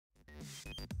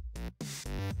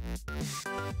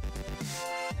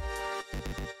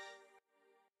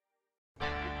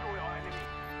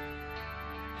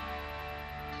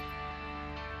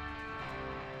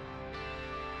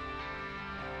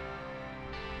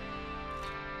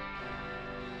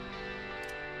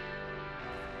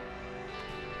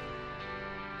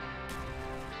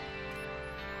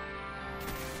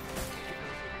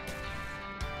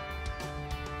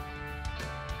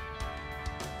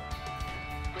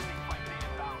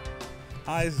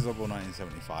Hi, this is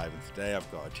Oddball1975 and today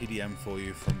I've got a TDM for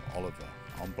you from Oliver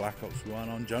on Black Ops 1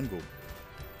 on Jungle.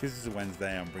 Because it's a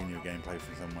Wednesday, I'm bringing you a gameplay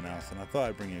from someone else, and I thought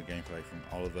I'd bring you a gameplay from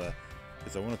Oliver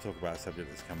because I want to talk about a subject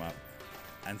that's come up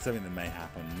and something that may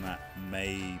happen, and that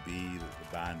may be that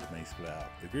the band may split up.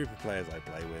 The group of players I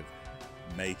play with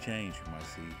may change. We might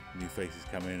see new faces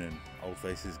come in and old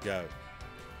faces go.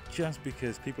 Just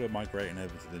because people are migrating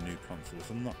over to the new consoles,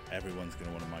 and not everyone's going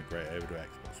to want to migrate over to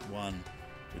Xbox One,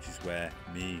 which is where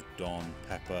me, Don,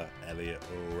 Pepper, Elliot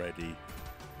are already.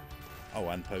 Oh,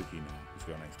 and Pokey now, who's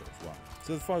got an Xbox One.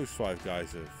 So those five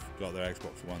guys have got their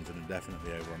Xbox Ones and are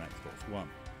definitely over on Xbox One.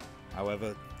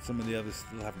 However, some of the others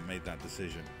still haven't made that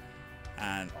decision.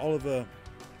 And Oliver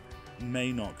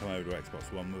may not come over to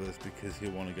Xbox One with us because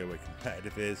he'll want to go where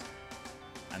competitive is,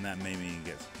 and that may mean he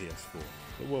gets a PS4.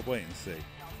 But we'll wait and see.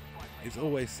 It's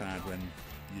always sad when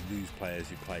you lose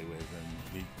players you play with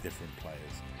and meet different players.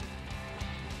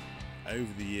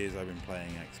 Over the years I've been playing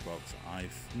Xbox,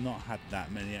 I've not had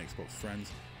that many Xbox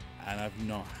friends, and I've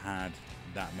not had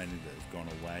that many that have gone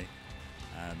away.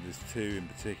 There's two in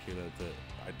particular that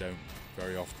I don't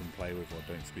very often play with or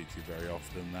don't speak to very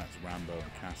often. That's Rambo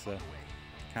and Casa.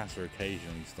 Casa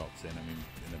occasionally stops in,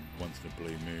 once in a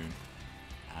blue moon,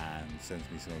 and sends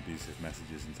me some abusive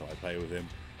messages until I play with him.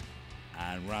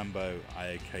 And Rambo I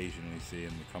occasionally see in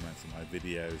the comments of my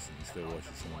videos, and he still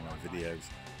watches some of my videos,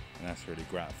 and that's really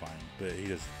gratifying. But he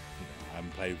does, I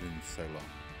haven't played with him for so long.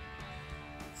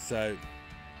 So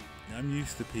I'm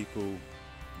used to people,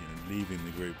 leaving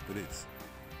the group, but it's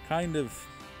kind of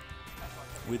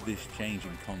with this change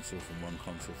in console from one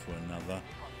console to another,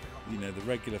 the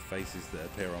regular faces that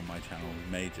appear on my channel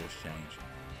may just change,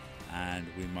 and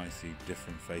we might see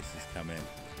different faces come in.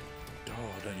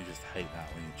 Oh, don't you just hate that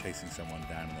when you're chasing someone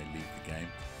down and they leave the game?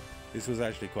 This was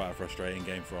actually quite a frustrating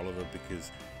game for Oliver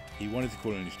because he wanted to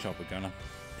call in his chopper gunner.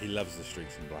 He loves the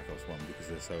streaks in Black Ops 1 because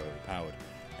they're so overpowered.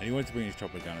 And he wanted to bring his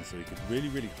chopper gunner so he could really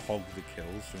hog the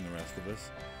kills from the rest of us.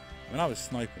 When I was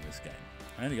sniping this game,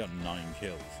 I only got 9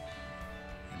 kills.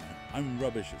 I'm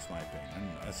rubbish at sniping,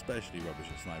 and especially rubbish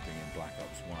at sniping in Black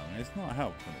Ops 1. And it's not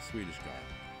helped when a Swedish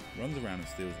guy runs around and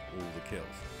steals all the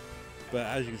kills. But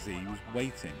as you can see, he was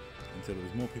waiting until there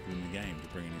was more people in the game to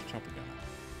bring in his chopper gunner.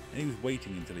 And he was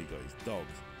waiting until he got his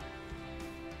dogs.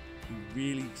 He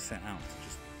really set out to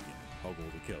just hog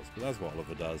all the kills. But that's what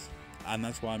Oliver does. And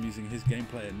that's why I'm using his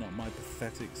gameplay and not my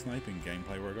pathetic sniping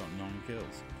gameplay where I got 9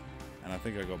 kills. And I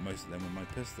think I got most of them with my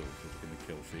pistol, if you look in the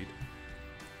kill feed.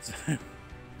 So,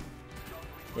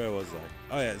 where was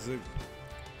I? Oh yeah, so,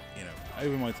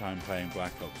 over my time playing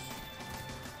Black Ops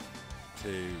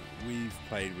 2, we've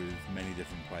played with many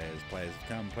different players. Players have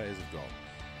come, players have gone.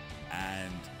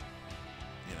 And,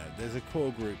 there's a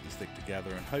core group that stick together,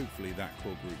 and hopefully that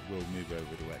core group will move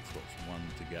over to Xbox One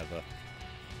together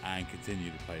and continue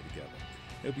to play together.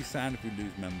 It'll be sad if we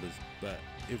lose members, but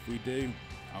if we do,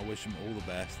 I wish them all the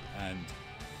best, and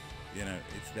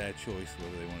it's their choice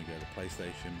whether they want to go to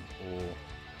PlayStation or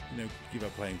give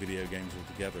up playing video games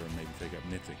altogether and maybe take up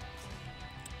knitting.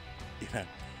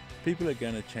 People are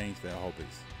going to change their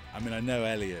hobbies. I know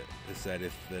Elliot has said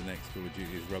if the next Call of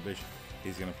Duty is rubbish,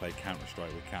 he's going to play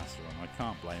Counter-Strike with Casa, and I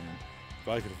can't blame him. If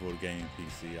I could afford a gaming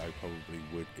PC, I probably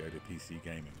would go to PC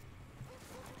gaming.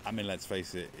 Let's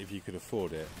face it, if you could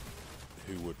afford it,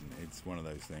 who wouldn't? It's one of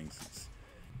those things.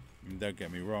 Don't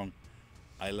get me wrong,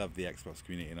 I love the Xbox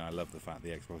community, and I love the fact the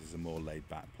Xbox is a more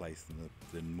laid-back place than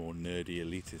the more nerdy,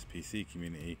 elitist PC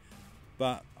community,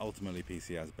 but ultimately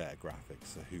PC has better graphics,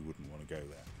 so who wouldn't want to go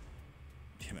there?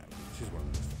 It's just one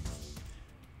of those things.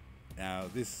 Now,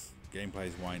 this gameplay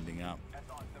is winding up,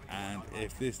 and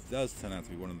if this does turn out to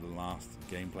be one of the last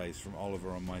gameplays from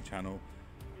Oliver on my channel,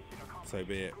 so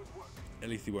be it. At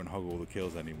least he won't hog all the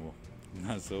kills anymore. And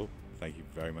that's all. Thank you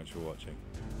very much for watching.